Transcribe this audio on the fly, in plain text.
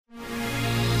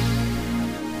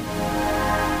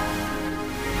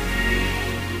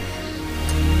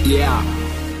Yeah.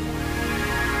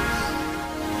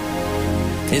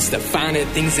 It's the finer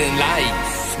things in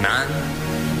life, man.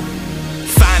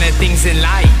 Finer things in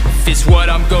life is what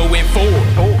I'm going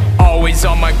for. Always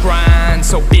on my grind,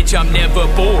 so bitch I'm never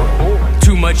bored.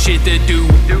 Too much shit to do,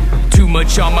 too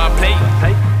much on my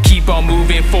plate. Keep on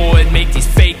moving forward, make these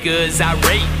fakers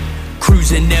irate.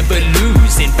 Cruising, never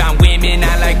losing, found women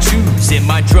I like choosing.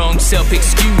 My drunk self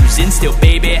excusing, still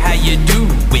baby how you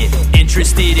doing?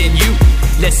 Interested in you,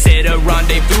 let's set a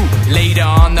rendezvous. Later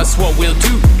on that's what we'll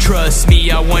do, trust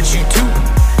me I want you to.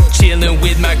 Chilling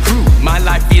with my crew, my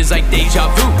life feels like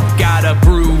deja vu. Got a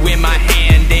brew in my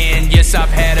hand and yes I've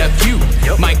had a few.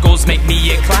 My goals make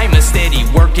me a climber, steady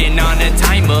working on a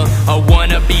timer. A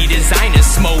wannabe designer,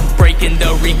 smoke breaking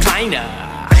the recliner.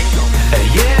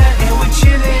 Yeah, and we're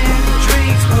chillin',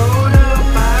 drinks pulled up,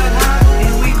 hot, hot,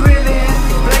 and we grillin',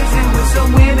 blazing with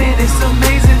some women. It's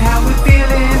amazing how we're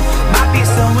feeling. Might be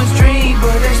someone's dream,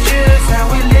 but that's just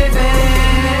how we're living.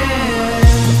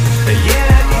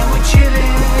 Yeah, and we're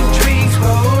chillin', drinks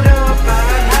pulled up,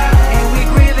 hot, hot, and we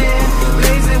grillin',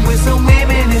 blazing with some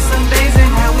women. It's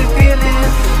amazing how we're feeling.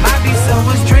 Might be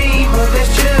someone's dream, but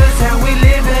that's just how we're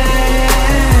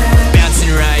living.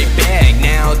 Bouncing right back,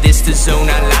 now this the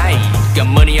zone I like. Got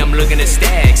money I'm looking to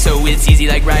stack, so it's easy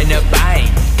like riding a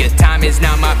bike. Good time is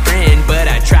not my friend, but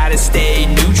I try to stay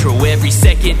neutral. Every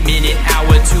second, minute,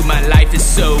 hour to my life is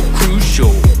so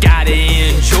crucial. Gotta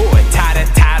enjoy,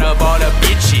 tired of all the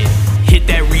bitching. Hit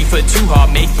that reefer too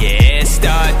hard, make your ass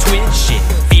start twitching.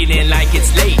 Feeling like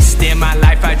it's laced, in my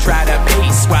life I try to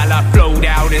pace while I float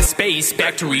out in space,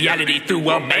 back to reality through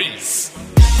a maze.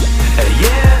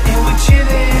 Yeah, and we're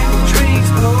chillin',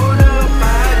 drinks pulled up,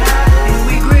 hot, hot, and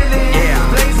we grillin',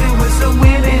 blazing with some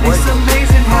women. It's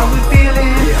amazing how we're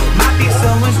feeling. Might be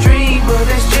someone's dream, but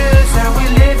that's just how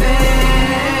we're living.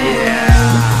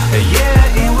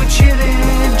 Yeah, and we're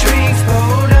chillin', drinks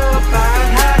pulled up, hot,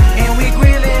 hot, and we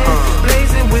grillin',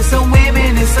 blazing with some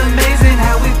women. It's amazing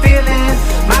how we're feeling.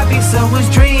 Might be someone's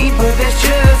dream, but that's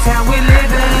just how we're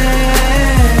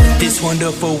living. This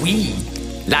wonderful weed,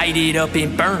 light it up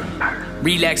and burn.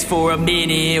 Relax for a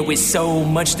minute with so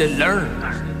much to learn.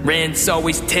 Rents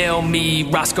always tell me,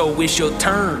 Roscoe, it's your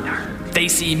turn. They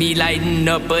see me lighting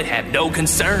up but have no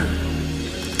concern.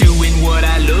 Doing what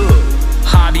I love,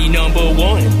 hobby number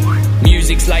one.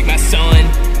 Music's like my son,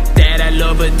 that I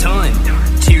love a ton.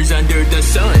 Tears under the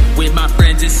sun, with my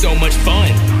friends it's so much fun.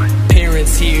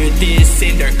 Parents hear this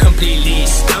and they're completely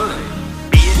stunned.